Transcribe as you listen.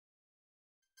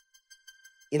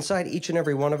Inside each and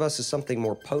every one of us is something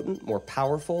more potent, more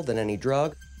powerful than any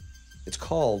drug. It's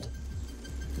called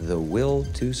the will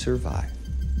to survive.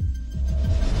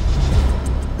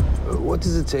 What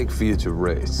does it take for you to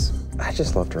race? I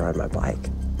just love to ride my bike.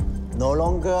 No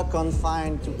longer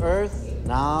confined to Earth,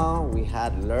 now we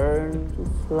had learned to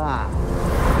fly.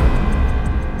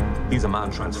 He's a man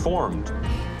transformed.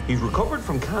 He's recovered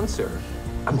from cancer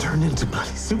and turned into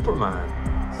bloody Superman.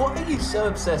 Why are you so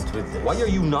obsessed with this? Why are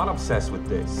you not obsessed with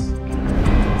this?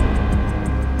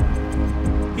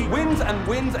 He wins and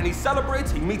wins and he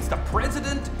celebrates. He meets the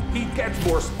president. He gets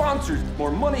more sponsors,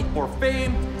 more money, more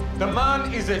fame. The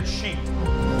man is a cheat.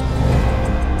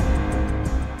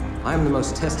 I am the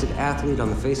most tested athlete on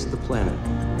the face of the planet.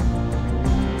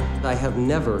 I have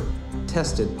never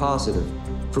tested positive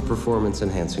for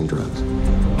performance-enhancing drugs.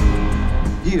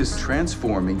 He is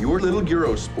transforming your little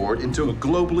Eurosport into a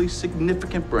globally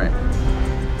significant brand.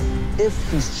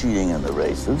 If he's cheating in the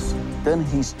races, then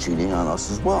he's cheating on us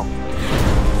as well.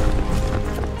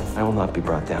 I will not be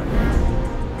brought down.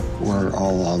 We're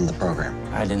all on the program.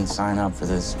 I didn't sign up for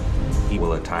this. He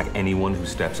will attack anyone who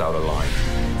steps out of line.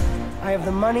 I have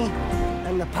the money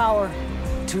and the power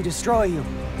to destroy you.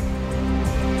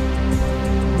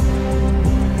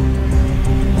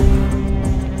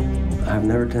 I've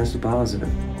never tested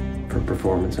positive for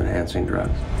performance-enhancing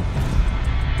drugs.